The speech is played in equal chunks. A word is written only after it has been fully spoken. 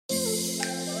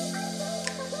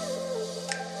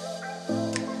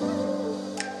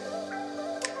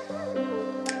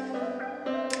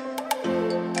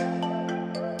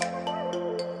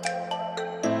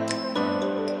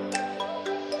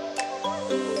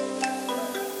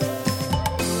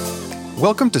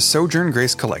Welcome to Sojourn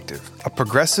Grace Collective, a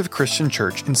progressive Christian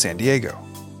church in San Diego.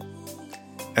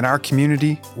 In our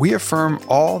community, we affirm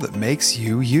all that makes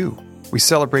you, you. We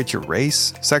celebrate your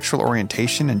race, sexual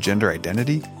orientation, and gender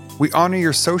identity. We honor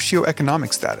your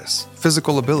socioeconomic status,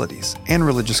 physical abilities, and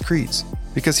religious creeds.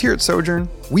 Because here at Sojourn,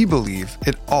 we believe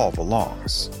it all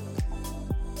belongs.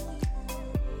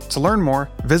 To learn more,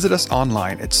 visit us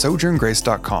online at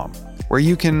sojourngrace.com, where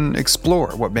you can explore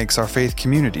what makes our faith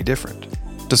community different,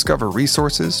 discover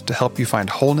resources to help you find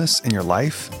wholeness in your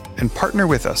life, and partner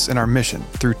with us in our mission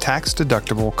through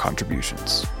tax-deductible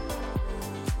contributions.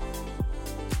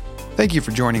 Thank you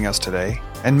for joining us today,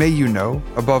 and may you know,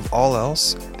 above all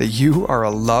else, that you are a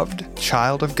loved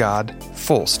child of God,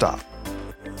 full stop.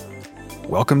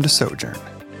 Welcome to Sojourn.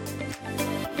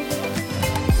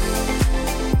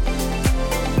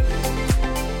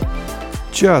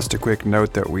 Just a quick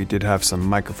note that we did have some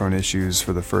microphone issues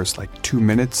for the first 2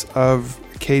 minutes of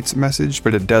Kate's message,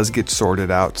 but it does get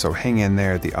sorted out, so hang in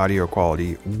there. The audio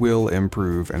quality will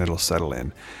improve and it'll settle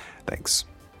in. Thanks.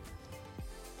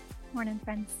 Morning,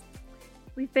 friends.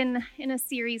 We've been in a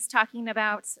series talking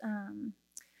about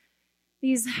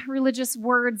these religious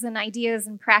words and ideas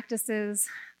and practices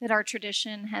that our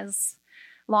tradition has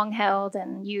long held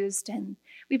and used, and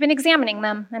we've been examining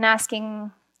them and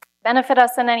asking, benefit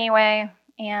us in any way?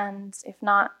 And if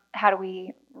not, how do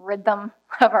we rid them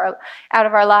out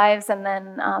of our lives? And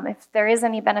then if there is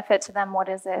any benefit to them, what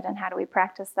is it? And how do we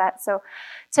practice that? So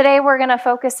today we're going to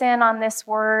focus in on this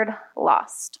word,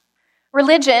 lost.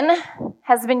 Religion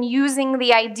has been using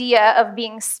the idea of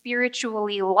being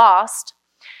spiritually lost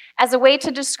as a way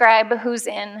to describe who's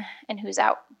in and who's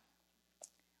out.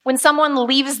 When someone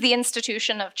leaves the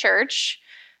institution of church,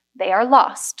 they are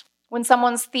lost. When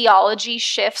someone's theology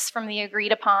shifts from the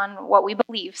agreed upon what we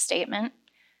believe statement,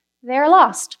 they're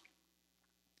lost.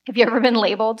 Have you ever been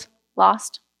labeled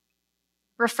lost?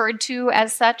 Referred to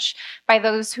as such by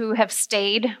those who have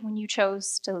stayed when you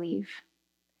chose to leave?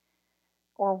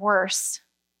 Or worse,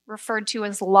 referred to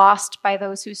as lost by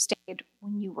those who stayed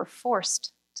when you were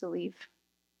forced to leave?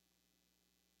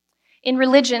 In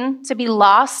religion, to be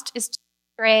lost is to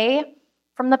stray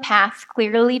from the path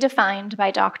clearly defined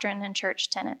by doctrine and church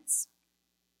tenets.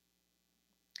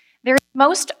 There is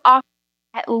most often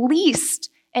at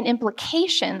least an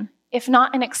implication, if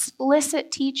not an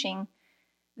explicit teaching,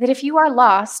 that if you are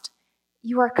lost,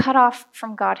 you are cut off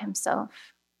from God himself.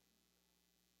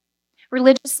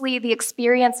 Religiously, the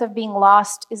experience of being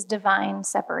lost is divine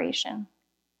separation.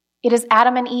 It is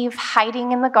Adam and Eve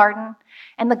hiding in the garden,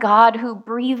 and the God who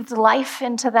breathed life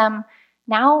into them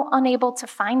now unable to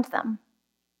find them.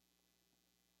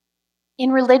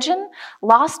 In religion,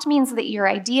 lost means that your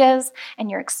ideas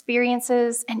and your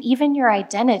experiences and even your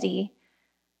identity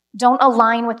don't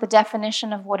align with the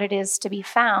definition of what it is to be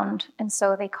found, and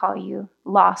so they call you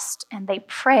lost, and they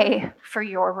pray for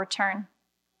your return.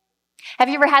 Have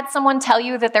you ever had someone tell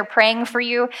you that they're praying for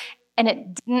you, and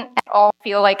it didn't at all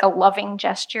feel like a loving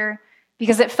gesture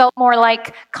because it felt more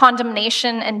like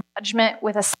condemnation and judgment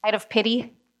with a side of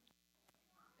pity?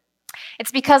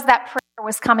 It's because that prayer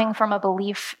was coming from a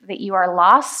belief that you are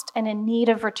lost and in need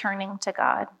of returning to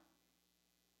God.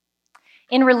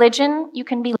 In religion, you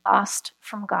can be lost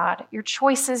from God. Your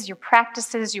choices, your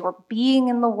practices, your being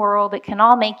in the world, it can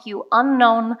all make you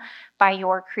unknown by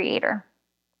your Creator.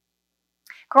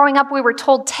 Growing up, we were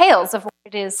told tales of what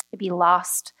it is to be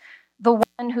lost. The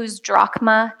one whose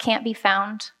drachma can't be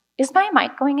found. Is my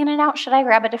mic going in and out? Should I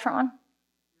grab a different one?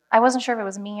 I wasn't sure if it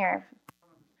was me or...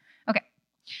 Okay.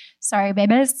 Sorry,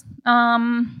 babies.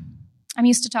 I'm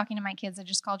used to talking to my kids. I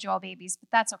just called you all babies, but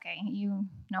that's okay. You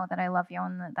know that I love you,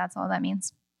 and that's all that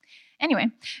means. Anyway,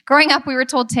 growing up, we were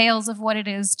told tales of what it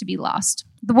is to be lost.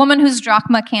 The woman whose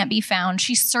drachma can't be found,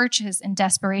 she searches in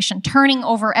desperation, turning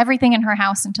over everything in her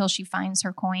house until she finds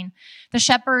her coin. The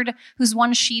shepherd whose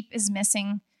one sheep is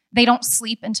missing, they don't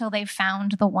sleep until they've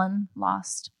found the one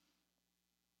lost.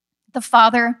 The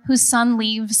father whose son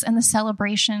leaves and the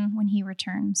celebration when he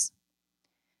returns.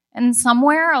 And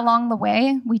somewhere along the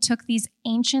way, we took these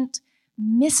ancient,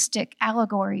 mystic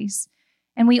allegories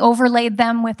and we overlaid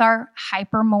them with our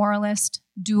hyper-moralist,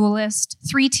 dualist,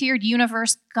 three-tiered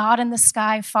universe, God in the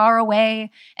sky far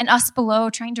away, and us below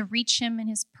trying to reach him in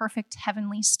his perfect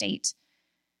heavenly state.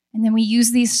 And then we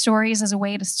use these stories as a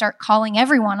way to start calling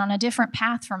everyone on a different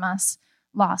path from us,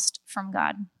 lost from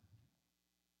God.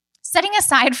 Setting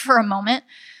aside for a moment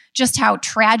just how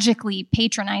tragically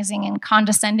patronizing and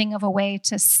condescending of a way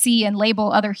to see and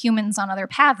label other humans on other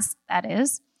paths that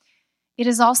is, it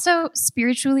is also,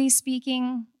 spiritually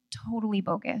speaking, totally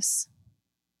bogus.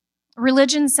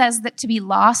 Religion says that to be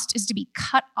lost is to be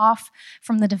cut off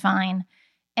from the divine,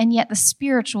 And yet the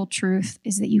spiritual truth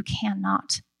is that you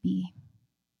cannot be.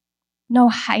 No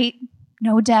height,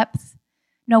 no depth,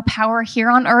 no power here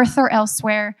on earth or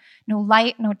elsewhere, no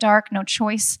light, no dark, no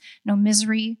choice, no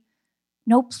misery,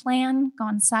 no plan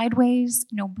gone sideways,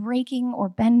 no breaking or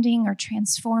bending or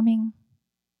transforming,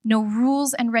 no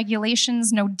rules and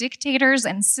regulations, no dictators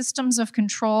and systems of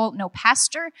control, no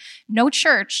pastor, no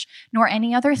church, nor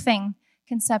any other thing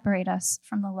can separate us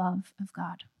from the love of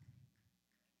God.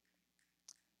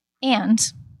 And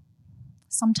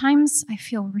sometimes I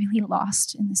feel really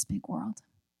lost in this big world.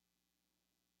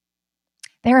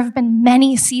 There have been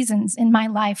many seasons in my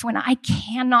life when I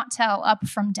cannot tell up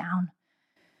from down.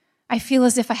 I feel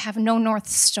as if I have no North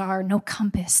Star, no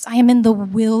compass. I am in the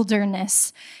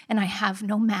wilderness, and I have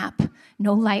no map,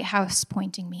 no lighthouse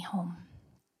pointing me home.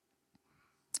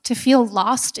 To feel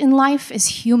lost in life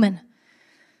is human.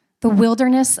 The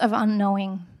wilderness of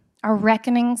unknowing, our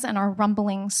reckonings and our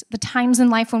rumblings, the times in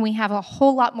life when we have a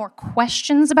whole lot more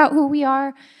questions about who we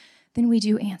are than we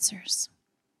do answers.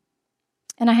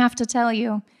 And I have to tell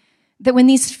you that when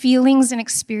these feelings and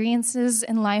experiences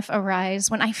in life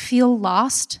arise, when I feel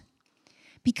lost,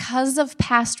 because of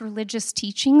past religious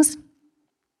teachings,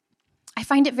 I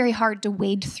find it very hard to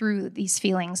wade through these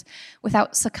feelings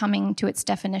without succumbing to its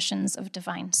definitions of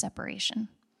divine separation.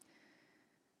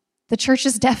 The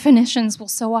church's definitions will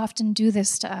so often do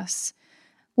this to us.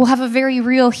 We'll have a very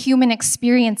real human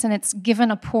experience, and it's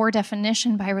given a poor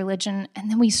definition by religion,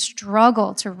 and then we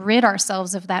struggle to rid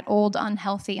ourselves of that old,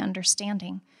 unhealthy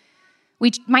understanding.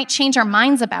 We might change our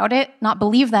minds about it, not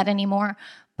believe that anymore,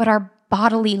 but our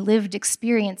bodily lived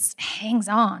experience hangs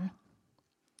on.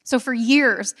 So for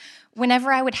years,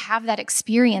 whenever I would have that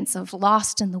experience of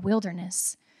lost in the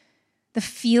wilderness, that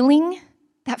feeling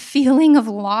of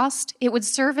lost, it would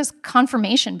serve as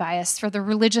confirmation bias for the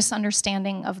religious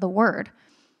understanding of the word.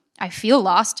 I feel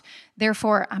lost,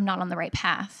 therefore I'm not on the right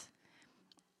path.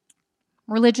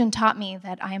 Religion taught me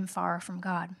that I am far from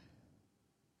God.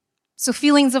 So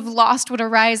feelings of lost would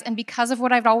arise, and because of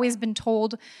what I've always been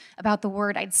told about the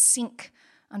word, I'd sink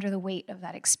under the weight of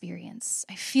that experience.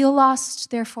 I feel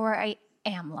lost, therefore I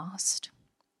am lost,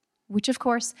 which of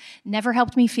course never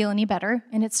helped me feel any better,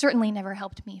 and it certainly never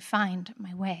helped me find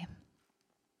my way.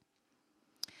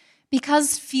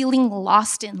 Because feeling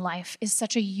lost in life is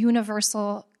such a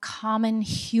universal, common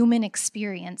human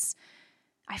experience,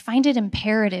 I find it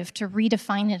imperative to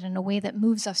redefine it in a way that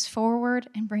moves us forward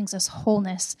and brings us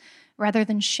wholeness, rather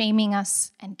than shaming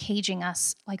us and caging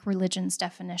us like religion's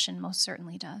definition most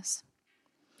certainly does.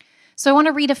 So I want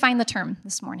to redefine the term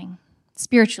this morning,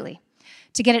 spiritually,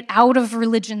 to get it out of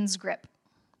religion's grip.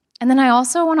 And then I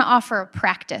also want to offer a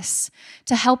practice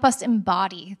to help us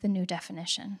embody the new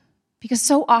definition. Because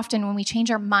so often when we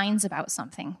change our minds about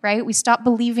something, right, we stop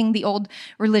believing the old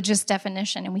religious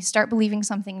definition and we start believing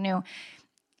something new.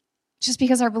 Just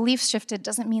because our beliefs shifted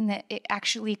doesn't mean that it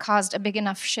actually caused a big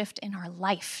enough shift in our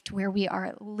life to where we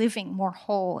are living more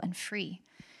whole and free.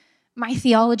 My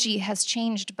theology has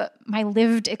changed, but my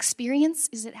lived experience,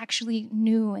 is it actually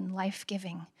new and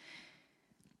life-giving?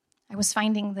 I was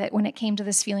finding that when it came to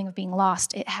this feeling of being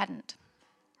lost, it hadn't,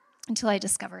 until I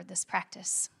discovered this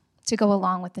practice to go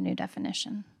along with the new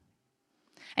definition.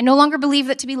 I no longer believe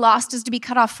that to be lost is to be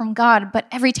cut off from God, but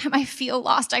every time I feel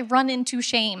lost, I run into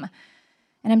shame.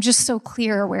 And I'm just so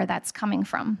clear where that's coming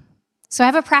from. So I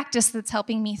have a practice that's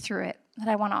helping me through it that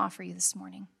I want to offer you this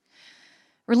morning.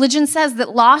 Religion says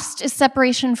that lost is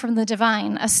separation from the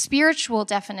divine. A spiritual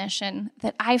definition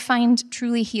that I find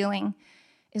truly healing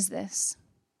is this.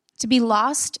 To be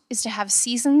lost is to have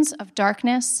seasons of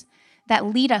darkness that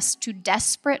lead us to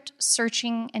desperate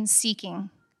searching and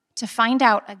seeking to find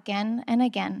out again and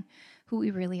again who we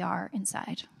really are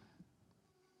inside.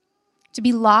 To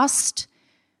be lost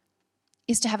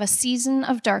is to have a season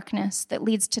of darkness that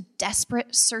leads to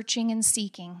desperate searching and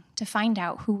seeking to find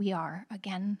out who we are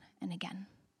again and again.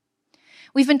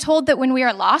 We've been told that when we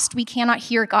are lost, we cannot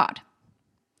hear God.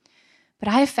 But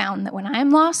I have found that when I am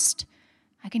lost,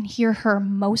 I can hear her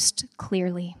most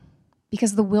clearly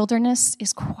because the wilderness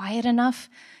is quiet enough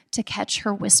to catch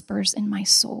her whispers in my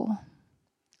soul.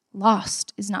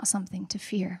 Lost is not something to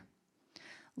fear.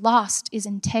 Lost is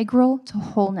integral to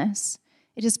wholeness.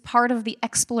 It is part of the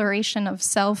exploration of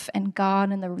self and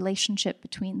God and the relationship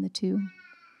between the two.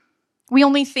 We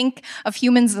only think of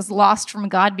humans as lost from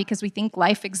God because we think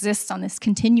life exists on this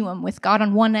continuum with God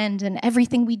on one end and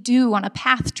everything we do on a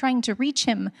path trying to reach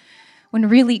him, when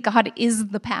really God is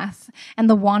the path and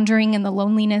the wandering and the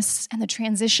loneliness and the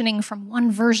transitioning from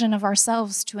one version of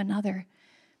ourselves to another.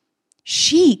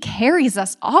 She carries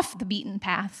us off the beaten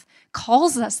path,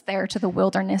 calls us there to the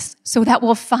wilderness so that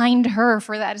we'll find her,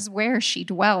 for that is where she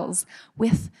dwells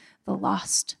with the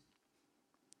lost.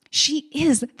 She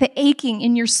is the aching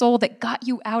in your soul that got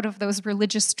you out of those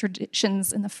religious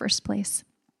traditions in the first place.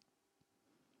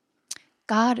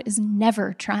 God is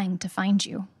never trying to find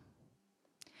you.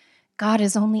 God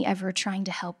is only ever trying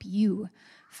to help you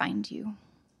find you.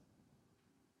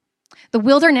 The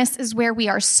wilderness is where we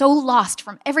are so lost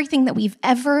from everything that we've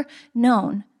ever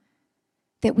known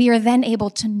that we are then able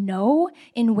to know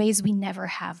in ways we never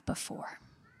have before.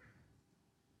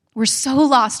 We're so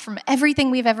lost from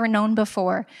everything we've ever known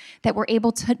before that we're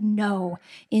able to know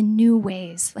in new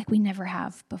ways like we never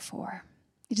have before.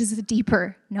 It is a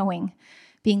deeper knowing,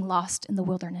 being lost in the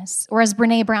wilderness. Or as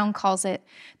Brené Brown calls it,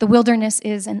 the wilderness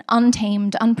is an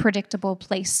untamed, unpredictable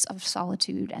place of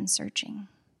solitude and searching.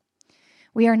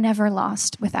 We are never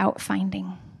lost without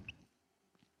finding.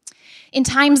 In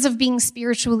times of being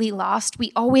spiritually lost,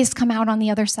 we always come out on the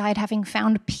other side having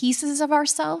found pieces of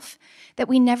ourselves that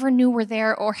we never knew were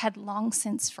there or had long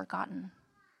since forgotten.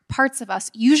 Parts of us,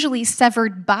 usually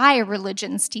severed by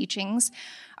religion's teachings,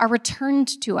 are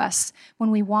returned to us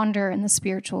when we wander in the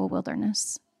spiritual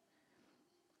wilderness.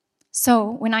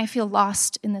 So when I feel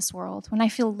lost in this world, when I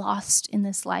feel lost in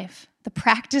this life, the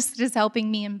practice that is helping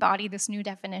me embody this new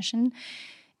definition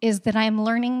is that I am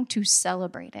learning to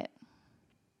celebrate it.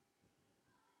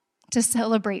 To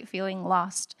celebrate feeling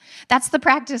lost. That's the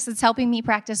practice that's helping me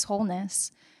practice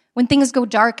wholeness. When things go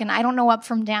dark and I don't know up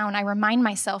from down, I remind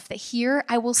myself that here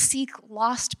I will seek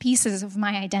lost pieces of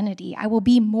my identity. I will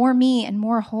be more me and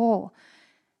more whole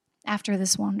after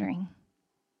this wandering.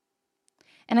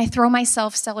 And I throw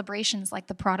myself celebrations like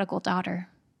the prodigal daughter.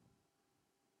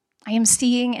 I am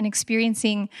seeing and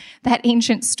experiencing that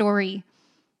ancient story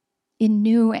in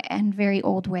new and very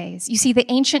old ways. You see, the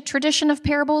ancient tradition of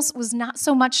parables was not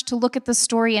so much to look at the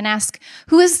story and ask,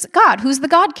 who is God? Who's the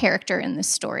God character in this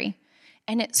story?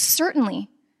 And it certainly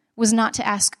was not to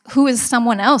ask, who is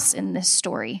someone else in this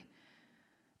story?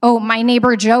 Oh, my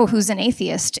neighbor Joe, who's an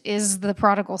atheist, is the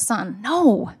prodigal son.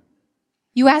 No.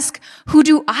 You ask, who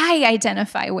do I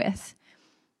identify with?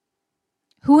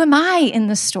 Who am I in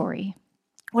the story?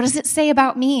 What does it say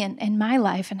about me and my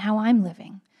life and how I'm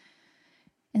living?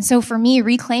 And so for me,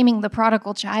 reclaiming the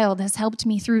prodigal child has helped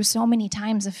me through so many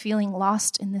times of feeling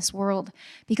lost in this world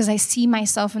because I see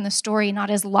myself in the story not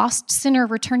as lost sinner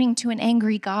returning to an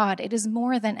angry God. It is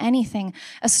more than anything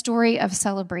a story of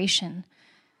celebration.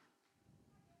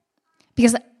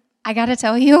 Because I got to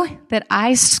tell you that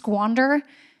I squander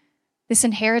this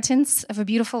inheritance of a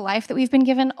beautiful life that we've been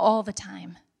given all the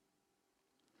time.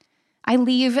 I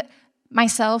leave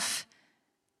myself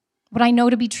what I know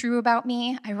to be true about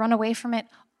me. I run away from it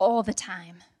all the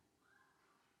time.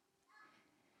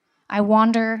 I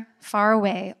wander far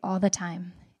away all the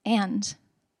time, and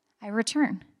I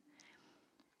return.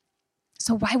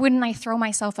 So why wouldn't I throw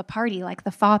myself a party like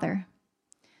the Father?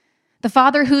 The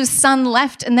Father whose Son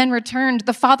left and then returned.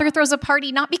 The Father throws a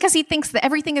party not because he thinks that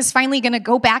everything is finally going to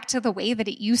go back to the way that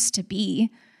it used to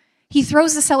be. He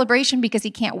throws a celebration because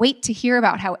he can't wait to hear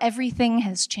about how everything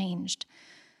has changed.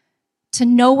 To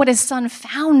know what his Son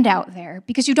found out there,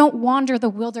 because you don't wander the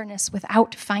wilderness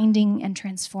without finding and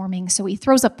transforming. So he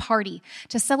throws a party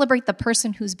to celebrate the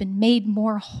person who's been made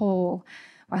more whole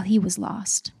while he was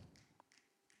lost.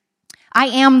 I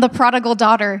am the prodigal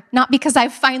daughter, not because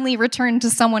I've finally returned to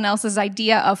someone else's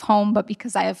idea of home, but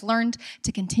because I have learned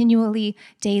to continually,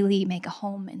 daily make a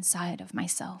home inside of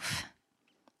myself.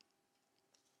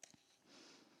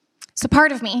 So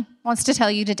part of me wants to tell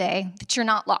you today that you're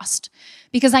not lost,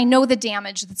 because I know the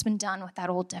damage that's been done with that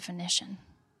old definition.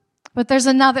 But there's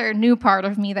another new part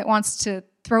of me that wants to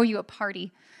throw you a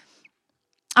party.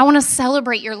 I want to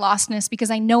celebrate your lostness because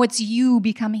I know it's you,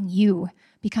 becoming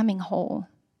whole.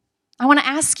 I want to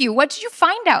ask you, what did you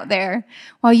find out there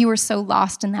while you were so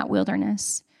lost in that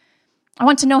wilderness? I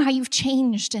want to know how you've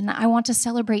changed, and I want to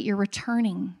celebrate your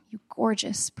returning, you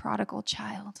gorgeous prodigal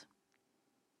child.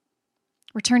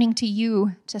 Returning to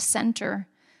you, to center,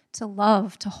 to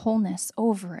love, to wholeness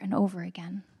over and over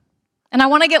again. And I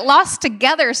want to get lost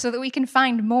together so that we can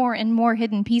find more and more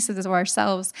hidden pieces of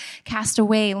ourselves cast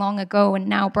away long ago and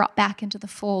now brought back into the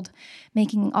fold,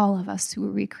 making all of us who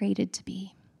were recreated to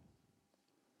be.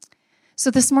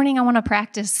 So this morning I want to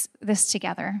practice this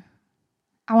together.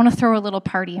 I want to throw a little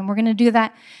party, and we're going to do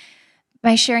that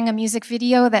by sharing a music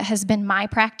video that has been my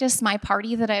practice, my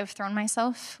party that I've thrown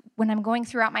myself. When I'm going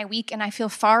throughout my week and I feel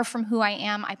far from who I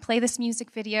am, I play this music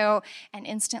video and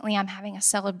instantly I'm having a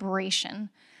celebration.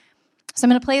 So I'm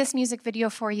going to play this music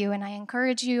video for you, and I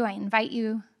encourage you, I invite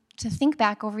you to think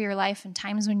back over your life and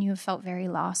times when you have felt very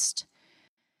lost.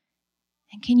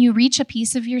 And can you reach a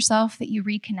piece of yourself that you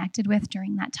reconnected with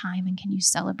during that time, and can you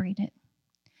celebrate it?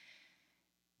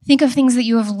 Think of things that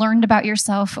you have learned about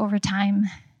yourself over time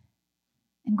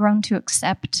and grown to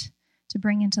accept, to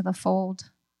bring into the fold.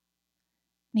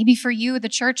 Maybe for you, the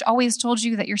church always told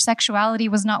you that your sexuality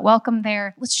was not welcome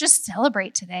there. Let's just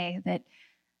celebrate today that,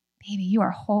 baby, you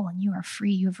are whole and you are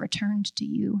free. You have returned to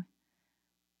you.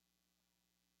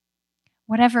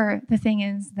 Whatever the thing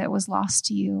is that was lost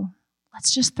to you,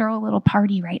 let's just throw a little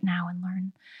party right now and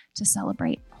learn to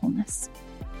celebrate wholeness.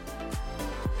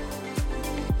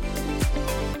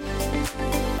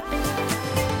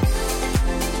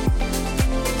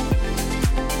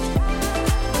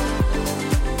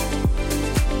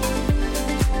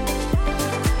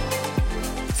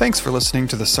 Thanks for listening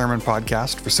to the Sermon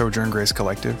Podcast for Sojourn Grace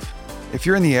Collective. If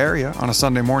you're in the area on a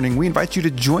Sunday morning, we invite you to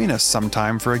join us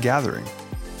sometime for a gathering.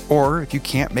 Or if you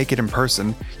can't make it in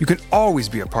person, you can always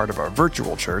be a part of our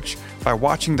virtual church by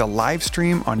watching the live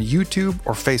stream on YouTube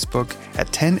or Facebook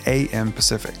at 10 a.m.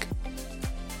 Pacific.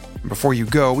 Before you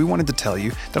go, we wanted to tell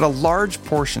you that a large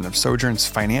portion of Sojourn's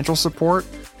financial support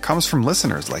comes from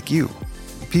listeners like you.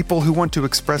 People who want to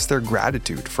express their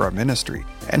gratitude for our ministry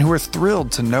and who are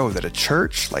thrilled to know that a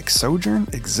church like Sojourn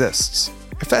exists.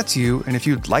 If that's you, and if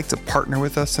you'd like to partner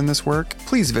with us in this work,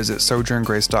 please visit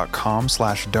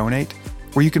sojourngrace.com/donate,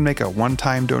 where you can make a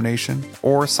one-time donation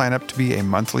or sign up to be a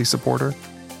monthly supporter.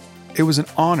 It was an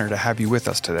honor to have you with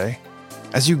us today.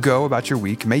 As you go about your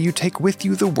week, may you take with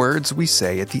you the words we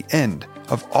say at the end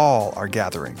of all our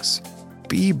gatherings.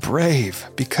 Be brave,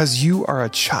 because you are a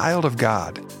child of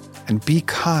God. And be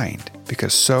kind,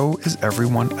 because so is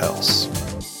everyone else.